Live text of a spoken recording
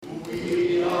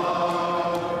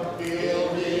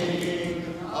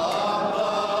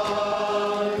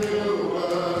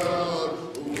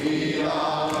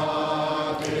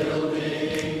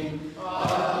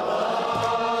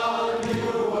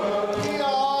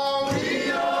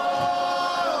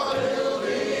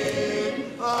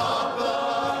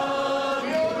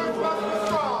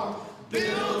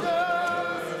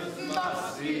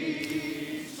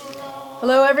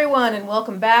everyone, and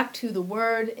welcome back to The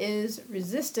Word is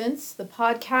Resistance, the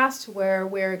podcast where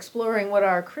we're exploring what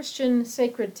our Christian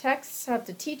sacred texts have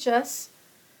to teach us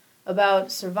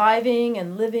about surviving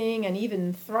and living and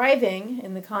even thriving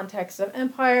in the context of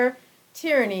empire,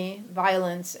 tyranny,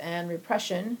 violence, and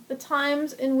repression, the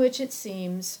times in which it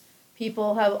seems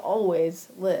people have always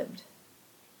lived.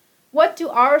 What do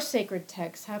our sacred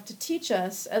texts have to teach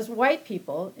us as white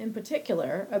people, in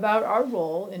particular, about our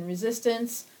role in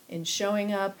resistance, in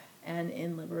showing up, and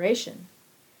in liberation?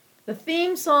 The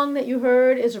theme song that you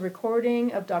heard is a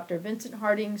recording of Dr. Vincent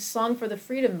Harding's Song for the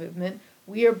Freedom Movement,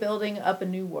 We Are Building Up a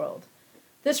New World.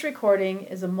 This recording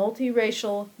is a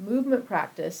multiracial movement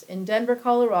practice in Denver,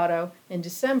 Colorado in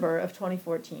December of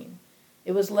 2014.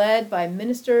 It was led by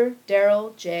Minister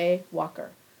Darrell J.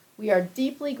 Walker. We are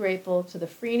deeply grateful to the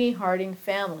Freeney Harding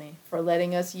family for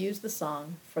letting us use the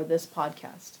song for this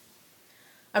podcast.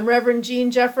 I'm Reverend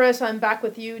Jean Jeffress. I'm back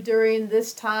with you during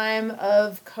this time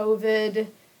of COVID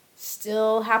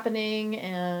still happening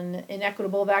and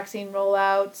inequitable vaccine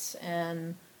rollouts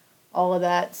and all of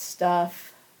that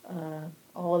stuff,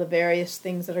 all of the various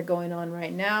things that are going on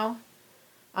right now.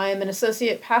 I am an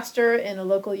associate pastor in a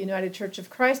local United Church of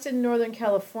Christ in Northern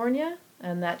California,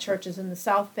 and that church is in the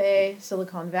South Bay,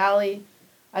 Silicon Valley.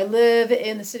 I live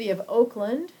in the city of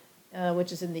Oakland,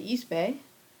 which is in the East Bay,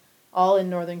 all in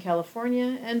Northern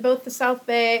California, and both the South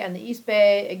Bay and the East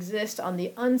Bay exist on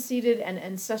the unceded and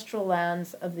ancestral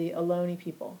lands of the Ohlone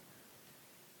people.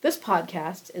 This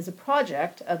podcast is a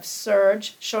project of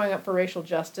Surge, Showing Up for Racial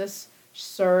Justice,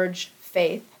 Surge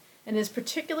Faith, and is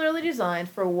particularly designed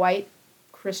for white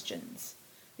Christians.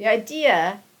 The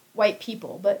idea, white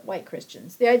people, but white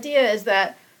Christians. The idea is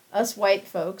that us white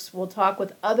folks will talk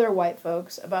with other white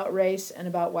folks about race and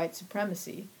about white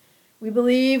supremacy. We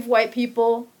believe white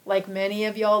people, like many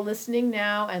of y'all listening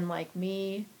now and like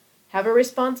me, have a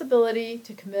responsibility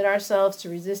to commit ourselves to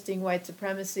resisting white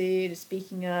supremacy, to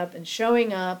speaking up and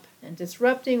showing up and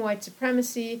disrupting white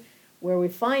supremacy where we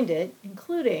find it,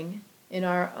 including in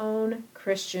our own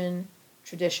Christian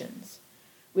traditions.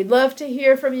 We'd love to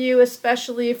hear from you,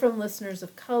 especially from listeners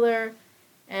of color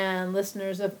and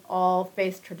listeners of all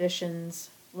faith traditions.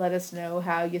 Let us know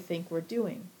how you think we're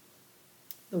doing.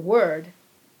 The word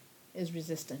is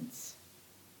resistance.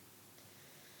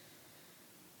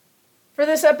 For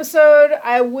this episode,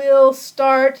 I will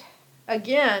start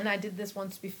again, I did this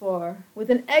once before, with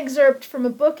an excerpt from a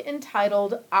book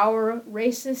entitled Our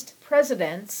Racist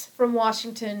Presidents from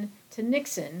Washington to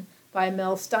Nixon by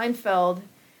Mel Steinfeld.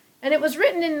 And it was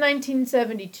written in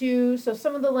 1972, so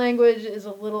some of the language is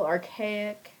a little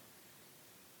archaic.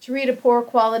 To read a poor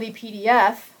quality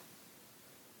PDF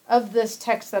of this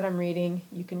text that I'm reading,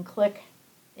 you can click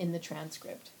in the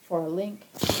transcript for a link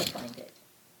to find it.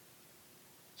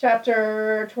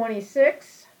 Chapter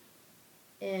 26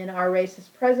 in Our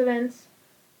Racist Presidents.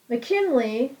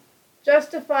 McKinley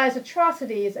justifies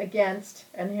atrocities against,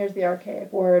 and here's the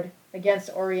archaic word, against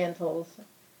Orientals.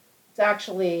 It's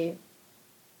actually,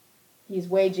 he's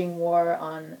waging war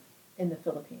in the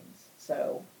Philippines.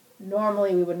 So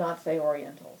normally we would not say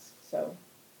Orientals. So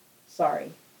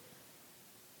sorry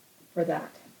for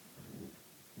that.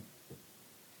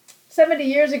 70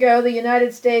 years ago, the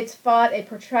United States fought a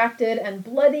protracted and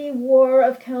bloody war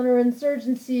of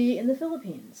counterinsurgency in the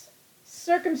Philippines.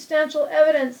 Circumstantial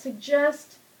evidence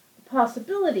suggests the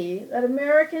possibility that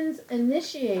Americans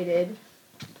initiated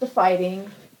the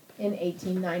fighting in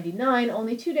 1899,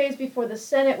 only 2 days before the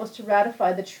Senate was to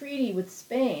ratify the treaty with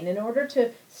Spain in order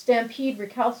to stampede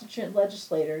recalcitrant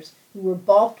legislators who were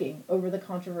balking over the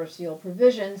controversial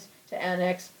provisions to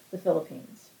annex the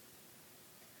Philippines.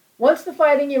 Once the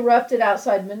fighting erupted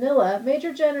outside Manila,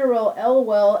 Major General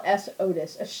Elwell S.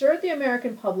 Otis assured the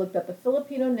American public that the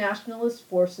Filipino nationalist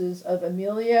forces of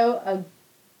Emilio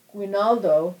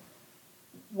Aguinaldo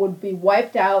would be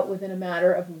wiped out within a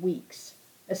matter of weeks.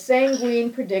 A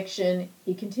sanguine prediction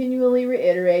he continually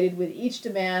reiterated with each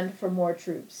demand for more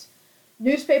troops.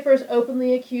 Newspapers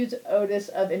openly accused Otis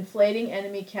of inflating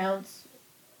enemy counts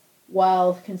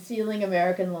while concealing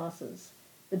American losses.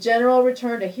 The general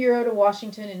returned a hero to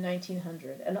Washington in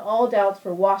 1900, and all doubts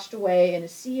were washed away in a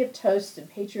sea of toasts and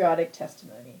patriotic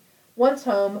testimony. Once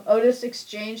home, Otis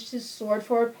exchanged his sword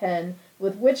for a pen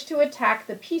with which to attack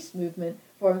the peace movement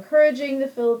for encouraging the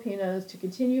Filipinos to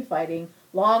continue fighting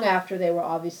long after they were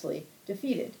obviously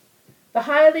defeated. The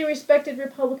highly respected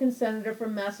Republican senator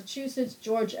from Massachusetts,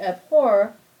 George F.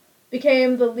 Hoar,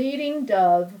 became the leading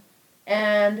dove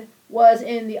and was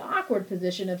in the awkward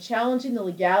position of challenging the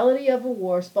legality of a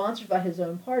war sponsored by his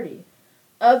own party.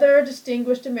 Other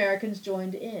distinguished Americans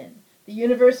joined in. The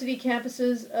university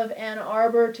campuses of Ann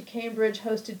Arbor to Cambridge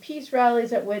hosted peace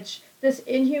rallies at which This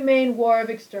inhumane war of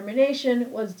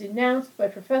extermination was denounced by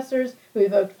professors who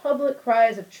evoked public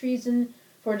cries of treason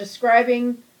for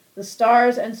describing the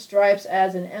stars and stripes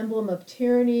as an emblem of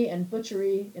tyranny and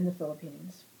butchery in the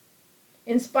Philippines.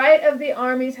 In spite of the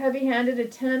Army's heavy-handed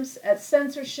attempts at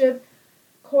censorship,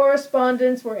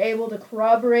 correspondents were able to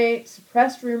corroborate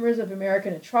suppressed rumors of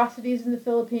American atrocities in the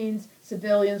Philippines.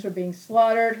 Civilians were being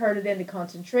slaughtered, herded into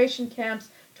concentration camps,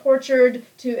 tortured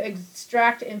to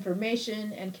extract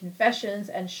information and confessions,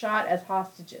 and shot as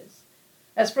hostages.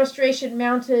 As frustration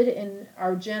mounted in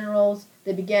our generals,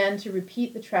 they began to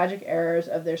repeat the tragic errors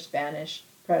of their Spanish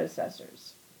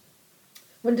predecessors.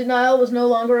 When denial was no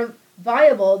longer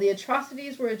viable, the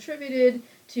atrocities were attributed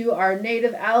to our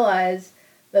native allies,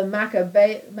 the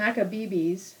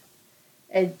Macabebes,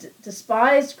 a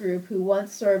despised group who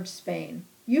once served Spain.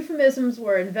 Euphemisms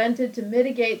were invented to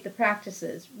mitigate the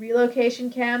practices. Relocation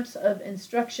camps of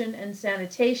instruction and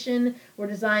sanitation were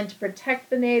designed to protect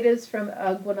the natives from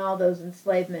Aguinaldo's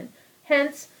enslavement.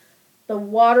 Hence, the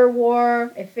water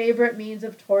war, a favorite means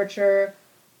of torture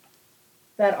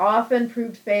that often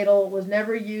proved fatal, was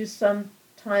never used,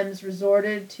 sometimes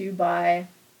resorted to by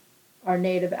our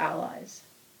native allies,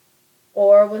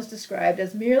 or was described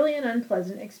as merely an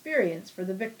unpleasant experience for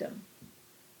the victim.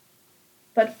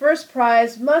 But first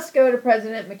prize must go to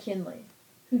President McKinley,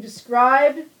 who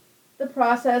described the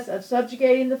process of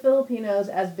subjugating the Filipinos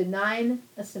as benign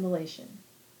assimilation.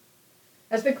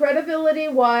 As the credibility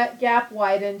gap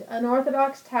widened,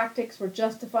 unorthodox tactics were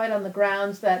justified on the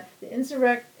grounds that the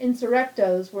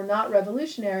insurrectos were not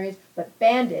revolutionaries, but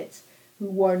bandits who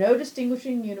wore no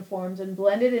distinguishing uniforms and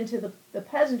blended into the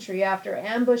peasantry after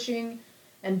ambushing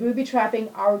and booby-trapping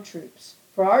our troops.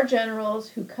 For our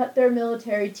generals, who cut their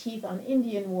military teeth on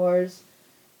Indian wars,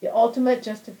 the ultimate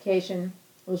justification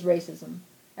was racism.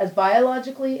 As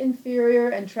biologically inferior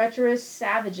and treacherous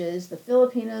savages, the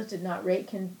Filipinos did not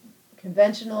rate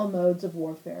conventional modes of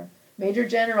warfare. Major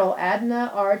General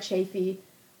Adna R. Chafee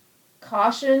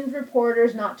cautioned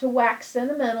reporters not to wax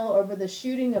sentimental over the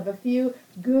shooting of a few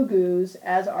gugus,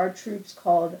 as our troops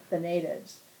called the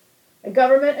natives. A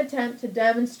government attempt to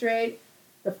demonstrate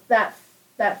that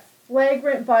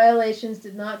flagrant violations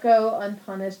did not go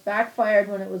unpunished backfired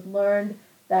when it was learned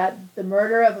that the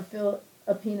murder of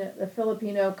a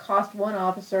Filipino cost one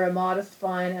officer a modest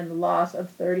fine and the loss of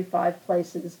 35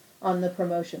 places on the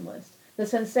promotion list. The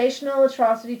sensational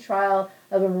atrocity trial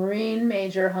of a Marine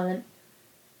Major Hunt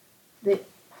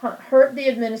hurt the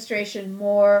administration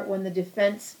more when the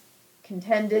defense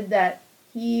contended that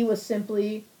he was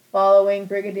simply following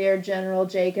Brigadier General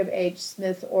Jacob H.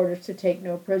 Smith's orders to take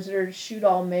no prisoners, shoot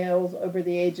all males over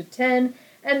the age of 10,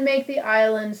 and make the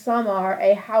island Samar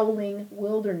a howling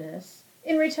wilderness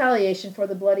in retaliation for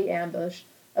the bloody ambush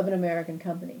of an American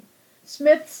company.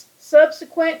 Smith's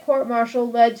subsequent court-martial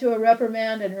led to a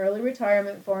reprimand and early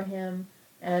retirement for him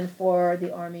and for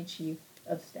the Army Chief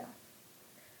of Staff.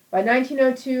 By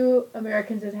 1902,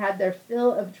 Americans had had their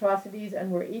fill of atrocities and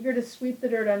were eager to sweep the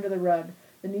dirt under the rug.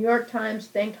 The New York Times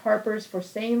thanked Harper's for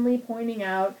sanely pointing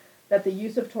out that the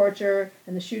use of torture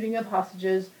and the shooting of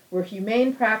hostages were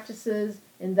humane practices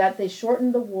in that they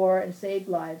shortened the war and saved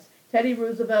lives. Teddy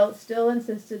Roosevelt still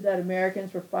insisted that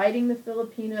Americans were fighting the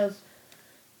Filipinos,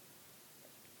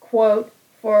 quote,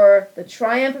 for the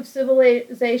triumph of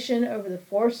civilization over the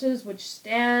forces which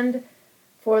stand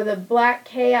for the black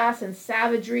chaos and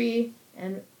savagery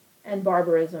and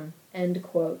barbarism, end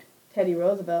quote. Teddy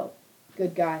Roosevelt,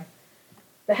 good guy.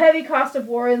 The heavy cost of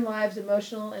war in lives,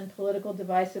 emotional and political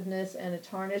divisiveness, and a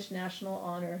tarnished national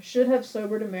honor should have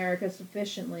sobered America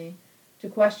sufficiently to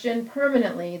question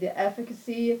permanently the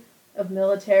efficacy of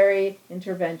military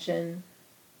intervention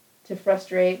to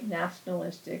frustrate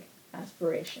nationalistic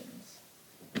aspirations.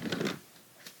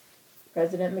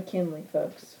 President McKinley,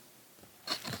 folks.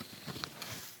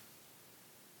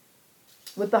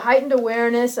 With the heightened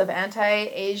awareness of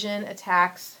anti-Asian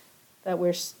attacks that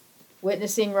we're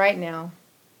witnessing right now,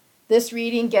 this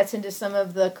reading gets into some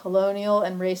of the colonial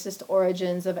and racist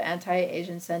origins of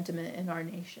anti-Asian sentiment in our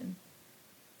nation.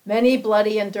 Many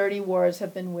bloody and dirty wars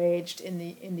have been waged in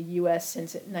the U.S.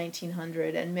 since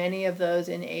 1900, and many of those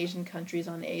in Asian countries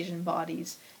on Asian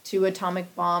bodies. 2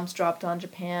 atomic bombs dropped on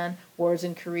Japan, wars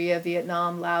in Korea,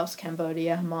 Vietnam, Laos,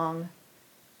 Cambodia, Hmong.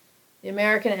 The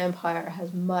American Empire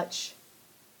has much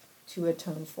to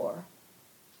atone for.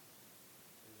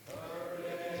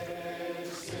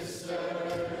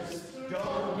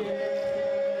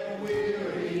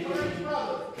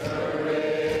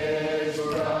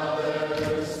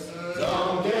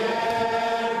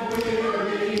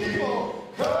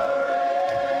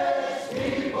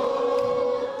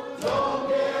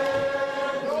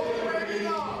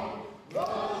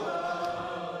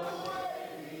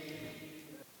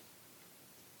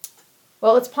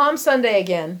 Well, it's Palm Sunday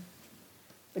again.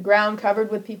 The ground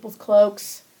covered with people's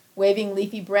cloaks, waving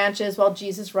leafy branches while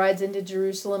Jesus rides into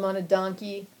Jerusalem on a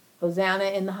donkey. Hosanna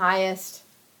in the highest.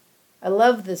 I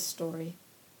love this story.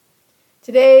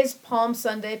 Today's Palm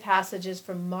Sunday passage is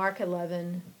from Mark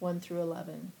 11, 1 through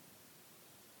 11.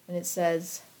 And it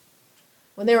says,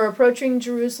 "When they were approaching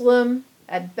Jerusalem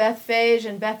at Bethphage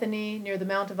and Bethany near the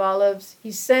Mount of Olives,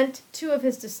 he sent 2 of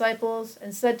his disciples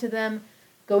and said to them,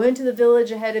 'Go into the village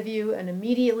ahead of you, and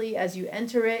immediately as you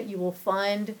enter it, you will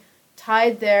find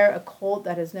tied there a colt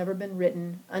that has never been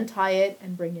ridden. Untie it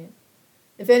and bring it.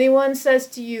 If anyone says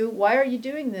to you, "Why are you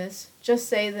doing this?" just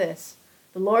say this,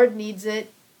 "The Lord needs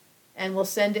it," and will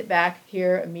send it back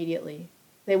here immediately.'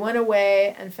 They went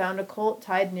away and found a colt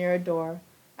tied near a door,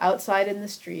 outside in the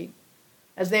street.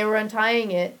 As they were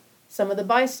untying it, some of the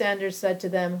bystanders said to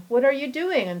them, 'What are you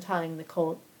doing untying the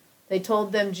colt?' They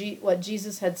told them what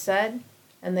Jesus had said,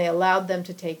 and they allowed them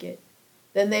to take it.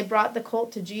 Then they brought the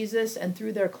colt to Jesus and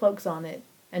threw their cloaks on it,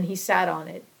 and he sat on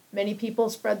it. Many people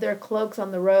spread their cloaks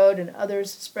on the road, and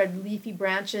others spread leafy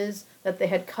branches that they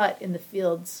had cut in the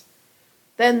fields.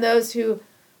 Then those who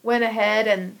went ahead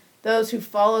and those who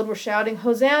followed were shouting,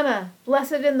 'Hosanna!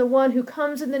 Blessed is the one who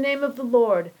comes in the name of the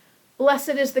Lord.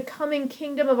 Blessed is the coming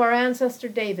kingdom of our ancestor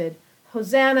David.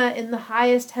 Hosanna in the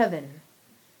highest heaven.'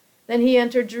 Then he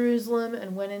entered Jerusalem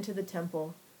and went into the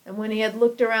temple. And when he had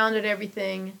looked around at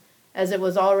everything, as it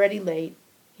was already late,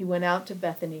 he went out to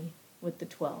Bethany with the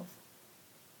 12.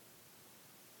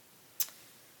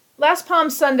 Last Palm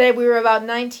Sunday, we were about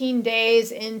 19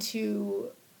 days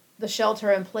into the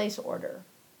shelter-in-place order.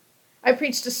 I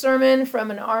preached a sermon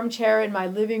from an armchair in my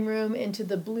living room into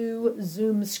the blue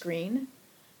Zoom screen.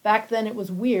 Back then it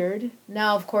was weird.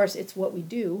 Now, of course, it's what we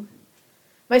do.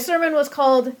 My sermon was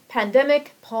called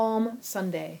Pandemic Palm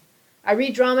Sunday. I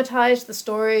re-dramatized the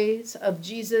stories of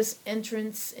Jesus'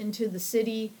 entrance into the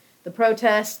city, the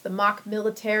protests, the mock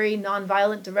military,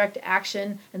 nonviolent direct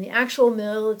action, and the actual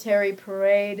military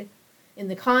parade in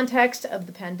the context of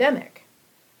the pandemic.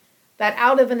 That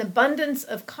out of an abundance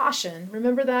of caution,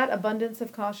 remember that, abundance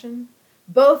of caution?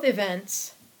 Both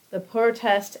events, the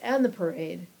protest and the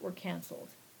parade, were canceled.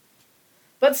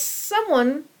 But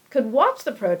someone could watch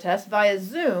the protest via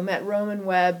Zoom at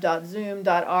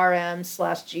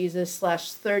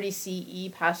romanweb.zoom.rm/Jesus/30CE,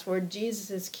 password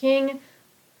Jesus is King,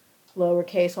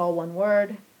 lowercase, all one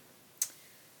word.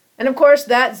 And of course,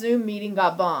 that Zoom meeting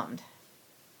got bombed.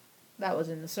 That was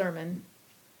in the sermon.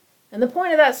 And the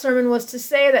point of that sermon was to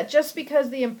say that just because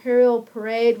the imperial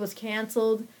parade was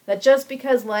canceled, that just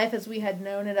because life as we had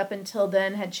known it up until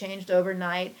then had changed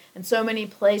overnight, and so many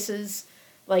places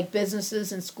like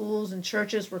businesses and schools and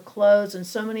churches were closed and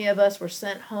so many of us were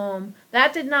sent home,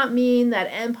 that did not mean that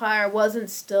empire wasn't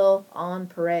still on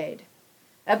parade.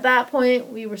 At that point,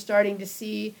 we were starting to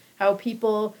see how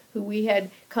people who we had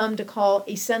come to call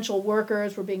essential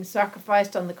workers were being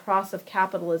sacrificed on the cross of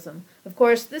capitalism. Of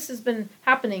course, this has been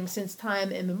happening since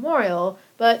time immemorial,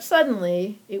 but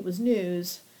suddenly it was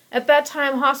news. At that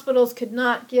time, hospitals could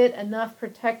not get enough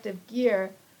protective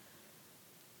gear.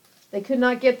 They could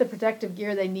not get the protective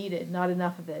gear they needed, not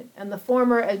enough of it. And the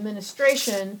former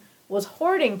administration was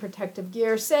hoarding protective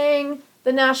gear, saying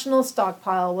the national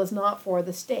stockpile was not for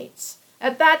the states.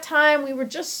 At that time, we were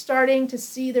just starting to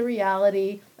see the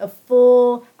reality of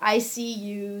full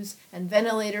ICUs and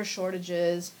ventilator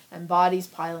shortages and bodies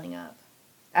piling up.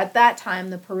 At that time,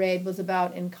 the parade was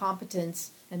about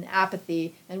incompetence and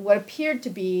apathy and what appeared to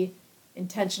be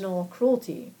intentional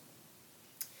cruelty.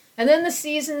 And then the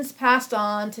seasons passed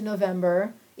on to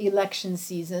November, election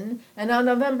season, and on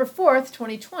November 4th,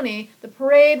 2020, the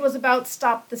parade was about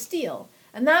Stop the Steal.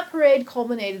 And that parade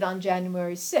culminated on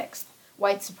January 6th.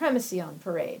 White supremacy on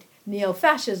parade,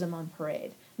 neo-fascism on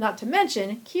parade, not to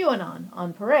mention QAnon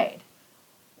on parade.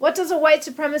 What does a white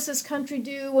supremacist country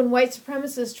do when white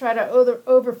supremacists try to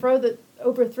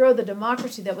overthrow the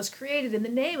democracy that was created in the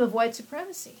name of white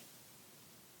supremacy?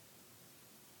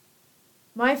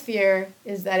 My fear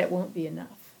is that it won't be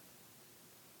enough.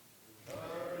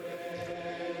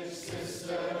 Courage,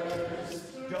 sisters,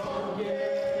 don't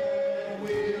get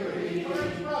weary.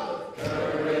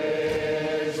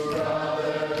 Courage,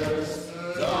 brothers,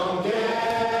 don't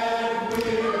get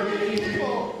weary.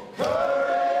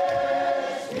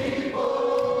 Courage,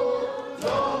 people,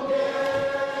 don't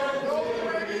get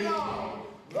weary.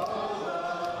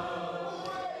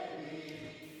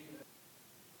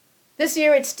 This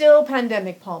year it's still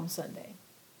Pandemic Palm Sunday.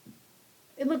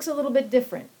 It looks a little bit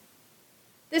different.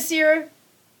 This year,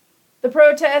 at the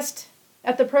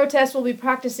protest we'll be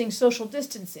practicing social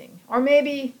distancing, or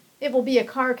maybe it will be a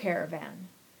car caravan.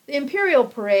 The Imperial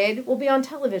Parade will be on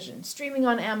television, streaming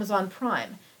on Amazon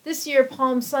Prime. This year,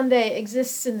 Palm Sunday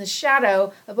exists in the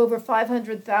shadow of over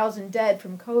 500,000 dead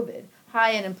from COVID,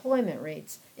 high unemployment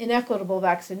rates, inequitable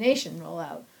vaccination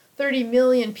rollout, 30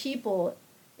 million people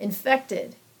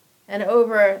infected, and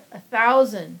over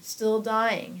 1,000 still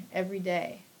dying every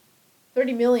day.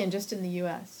 30 million just in the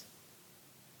U.S.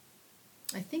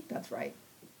 I think that's right.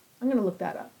 I'm going to look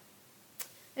that up.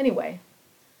 Anyway,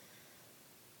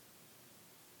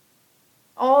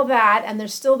 all that, and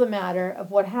there's still the matter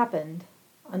of what happened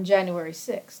on January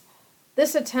 6th.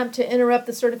 This attempt to interrupt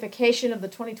the certification of the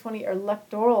 2020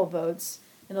 electoral votes,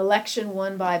 an election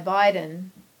won by Biden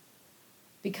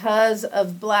because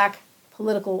of black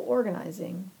political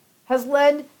organizing, has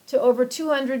led to over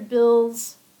 200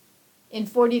 bills in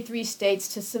 43 states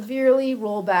to severely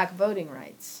roll back voting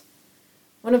rights.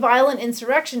 When a violent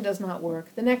insurrection does not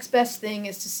work, the next best thing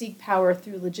is to seek power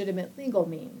through legitimate legal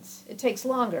means. It takes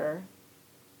longer,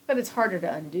 but it's harder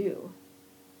to undo.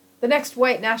 The next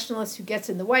white nationalist who gets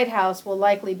in the White House will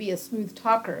likely be a smooth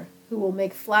talker who will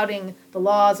make flouting the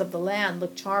laws of the land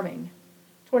look charming.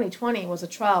 2020 was a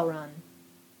trial run.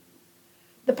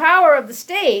 The power of the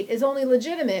state is only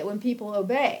legitimate when people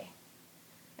obey.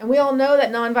 And we all know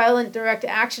that nonviolent direct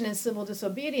action and civil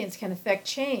disobedience can affect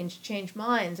change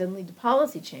minds, and lead to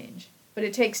policy change. But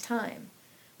it takes time.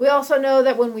 We also know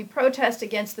that when we protest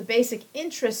against the basic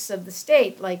interests of the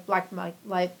state, like Black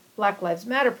Lives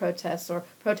Matter protests, or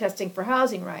protesting for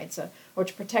housing rights, or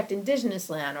to protect indigenous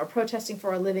land, or protesting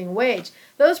for a living wage,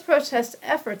 those protest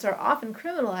efforts are often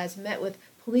criminalized, met with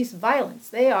police violence.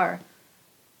 They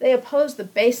oppose the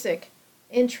basic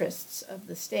interests of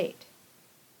the state.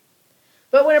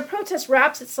 But when a protest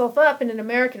wraps itself up in an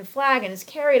American flag and is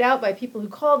carried out by people who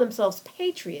call themselves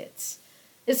patriots,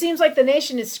 it seems like the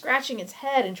nation is scratching its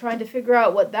head and trying to figure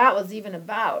out what that was even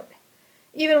about.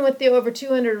 Even with the over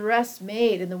 200 arrests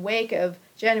made in the wake of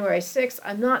January 6th,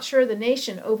 I'm not sure the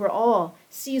nation overall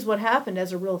sees what happened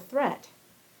as a real threat.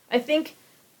 I think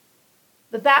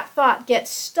that thought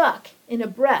gets stuck in a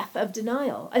breath of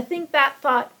denial. I think that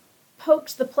thought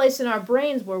pokes the place in our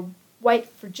brains where white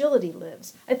fragility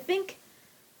lives. I think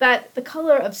that the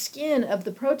color of skin of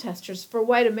the protesters for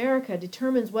white America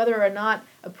determines whether or not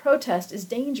a protest is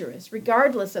dangerous,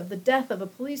 regardless of the death of a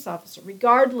police officer,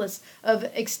 regardless of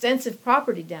extensive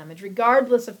property damage,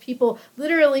 regardless of people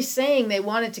literally saying they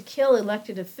wanted to kill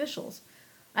elected officials.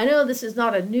 I know this is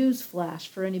not a news flash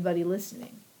for anybody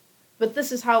listening, but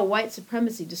this is how white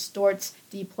supremacy distorts,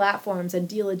 deplatforms, and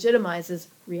delegitimizes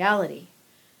reality.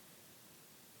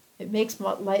 It makes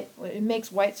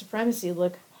white supremacy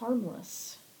look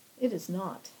harmless. It is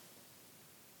not.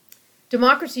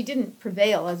 Democracy didn't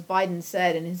prevail, as Biden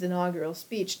said in his inaugural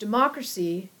speech.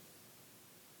 Democracy,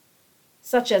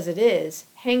 such as it is,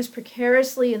 hangs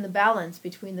precariously in the balance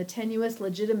between the tenuous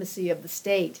legitimacy of the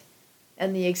state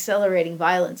and the accelerating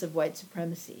violence of white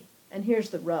supremacy. And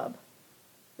here's the rub.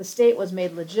 The state was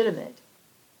made legitimate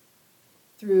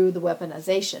through the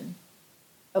weaponization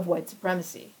of white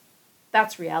supremacy.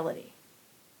 That's reality.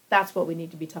 That's what we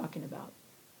need to be talking about.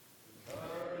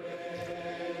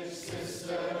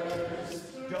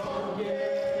 Don't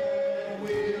get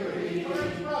weary.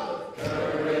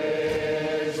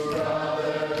 Courage,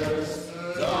 brothers.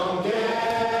 Don't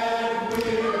get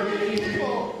weary.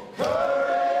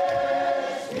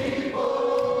 Courage,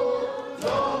 people.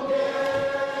 Don't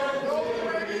get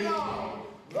weary.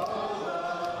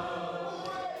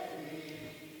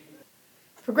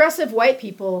 Progressive white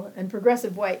people and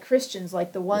progressive white Christians,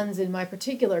 like the ones in my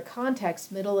particular context,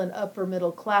 middle and upper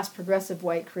middle class progressive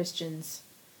white Christians,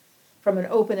 from an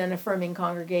open and affirming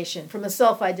congregation, from a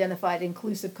self-identified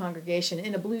inclusive congregation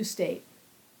in a blue state,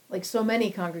 like so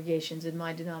many congregations in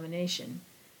my denomination.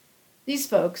 These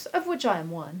folks, of which I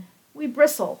am one, we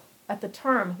bristle at the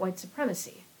term white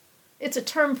supremacy. It's a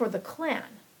term for the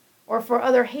Klan, or for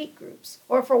other hate groups,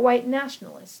 or for white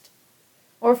nationalists,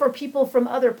 or for people from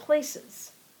other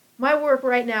places. My work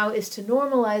right now is to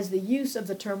normalize the use of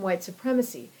the term white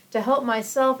supremacy, to help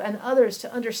myself and others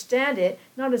to understand it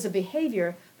not as a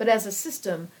behavior, but as a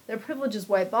system that privileges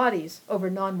white bodies over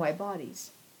non-white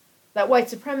bodies. That white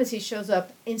supremacy shows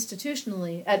up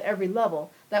institutionally at every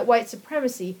level. That white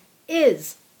supremacy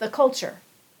is the culture.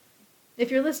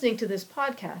 If you're listening to this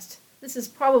podcast, this is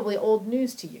probably old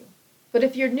news to you. But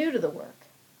if you're new to the work,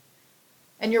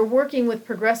 and you're working with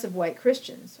progressive white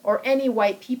Christians, or any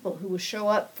white people who will show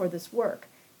up for this work,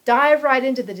 dive right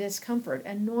into the discomfort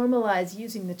and normalize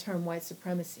using the term white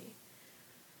supremacy.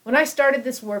 When I started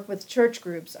this work with church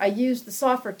groups, I used the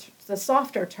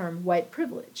softer term white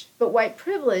privilege. But white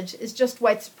privilege is just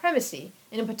white supremacy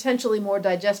in a potentially more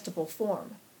digestible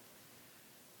form.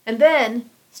 And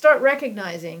then start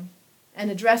recognizing and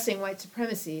addressing white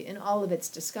supremacy in all of its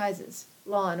disguises: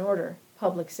 law and order,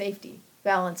 public safety,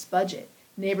 balanced budget,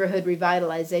 neighborhood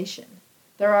revitalization.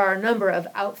 There are a number of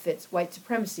outfits white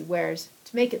supremacy wears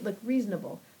to make it look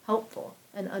reasonable, helpful,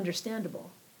 and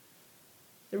understandable.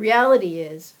 The reality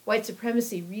is, white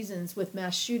supremacy reasons with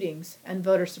mass shootings and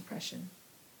voter suppression.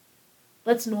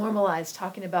 Let's normalize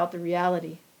talking about the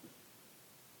reality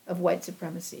of white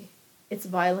supremacy. It's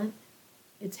violent,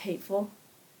 it's hateful,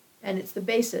 and it's the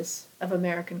basis of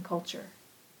American culture.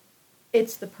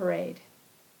 It's the parade.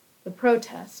 The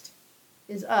protest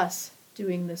is us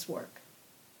doing this work.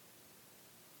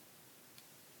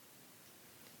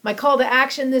 My call to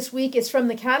action this week is from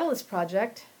the Catalyst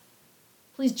Project.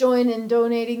 Please join in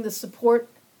donating to support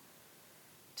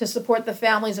the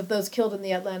families of those killed in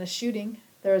the Atlanta shooting.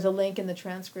 There is a link in the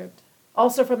transcript.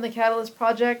 Also from the Catalyst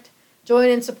Project, join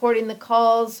in supporting the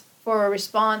calls for a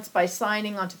response by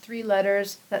signing onto 3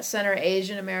 letters that center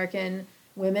Asian American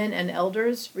women and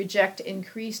elders, reject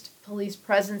increased police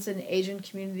presence in Asian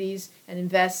communities, and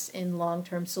invests in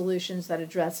long-term solutions that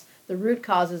address the root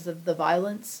causes of the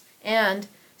violence, and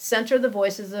center the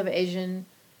voices of Asian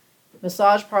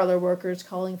massage parlor workers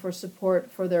calling for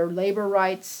support for their labor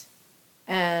rights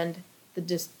and the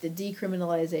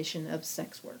decriminalization of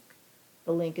sex work.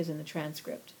 The link is in the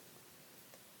transcript.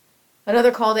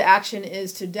 Another call to action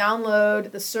is to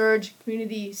download the Surge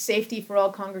Community Safety for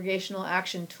All Congregational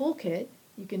Action Toolkit.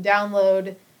 You can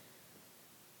download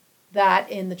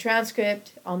that in the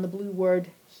transcript on the blue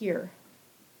word "Here."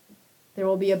 There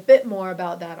will be a bit more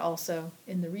about that also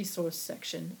in the resource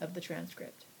section of the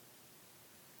transcript.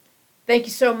 Thank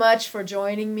you so much for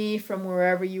joining me from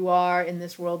wherever you are in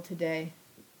this world today.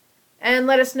 And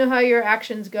let us know how your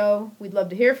actions go. We'd love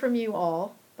to hear from you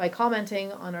all by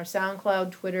commenting on our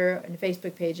SoundCloud, Twitter, and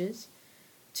Facebook pages.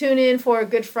 Tune in for a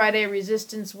Good Friday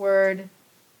Resistance word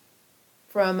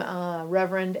from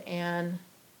Reverend Ann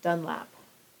Dunlap.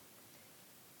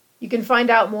 You can find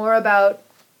out more about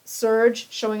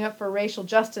Surge, Showing Up for Racial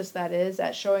Justice, that is,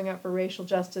 at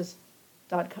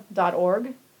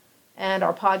showingupforracialjustice.org. And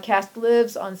our podcast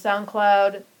lives on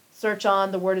SoundCloud. Search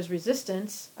on The Word is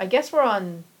Resistance. I guess we're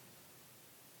on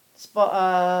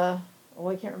I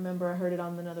can't remember. I heard it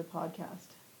on another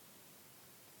podcast.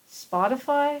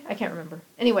 Spotify? I can't remember.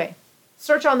 Anyway,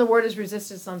 search on The Word is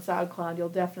Resistance on SoundCloud. You'll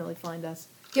definitely find us.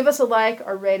 Give us a like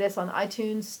or rate us on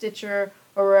iTunes, Stitcher,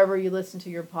 or wherever you listen to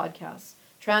your podcasts.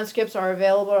 Transcripts are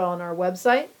available on our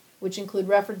website, which include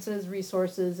references,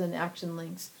 resources, and action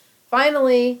links.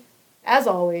 Finally, as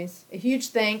always, a huge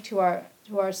thank to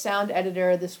our sound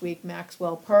editor this week,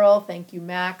 Maxwell Pearl. Thank you,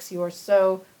 Max. You are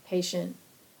so patient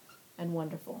and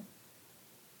wonderful.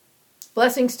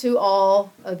 Blessings to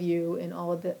all of you in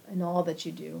all that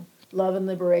you do. Love and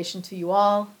liberation to you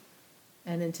all.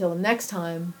 And until next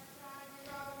time,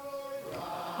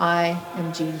 I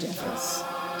am Jean Jeffers.